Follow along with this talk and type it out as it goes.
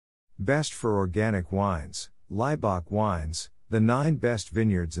Best for organic wines, Laibach Wines, the 9 best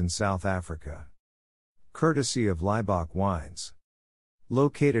vineyards in South Africa. Courtesy of Laibach Wines.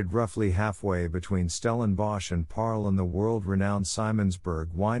 Located roughly halfway between Stellenbosch and Paarl in the world-renowned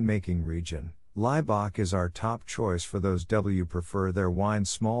Simonsberg winemaking region, Laibach is our top choice for those who prefer their wine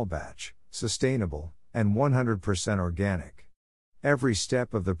small batch, sustainable, and 100% organic. Every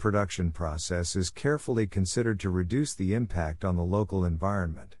step of the production process is carefully considered to reduce the impact on the local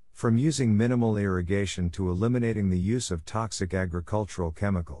environment, from using minimal irrigation to eliminating the use of toxic agricultural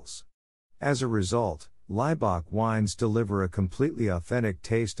chemicals. As a result, Laibach wines deliver a completely authentic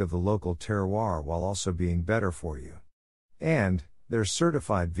taste of the local terroir while also being better for you. And, they're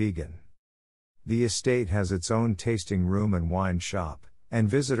certified vegan. The estate has its own tasting room and wine shop, and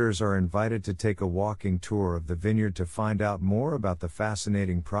visitors are invited to take a walking tour of the vineyard to find out more about the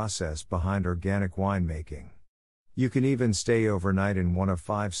fascinating process behind organic winemaking. You can even stay overnight in one of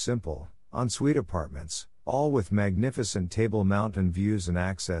 5 simple, en-suite apartments, all with magnificent Table Mountain views and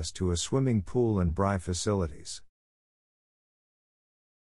access to a swimming pool and braai facilities.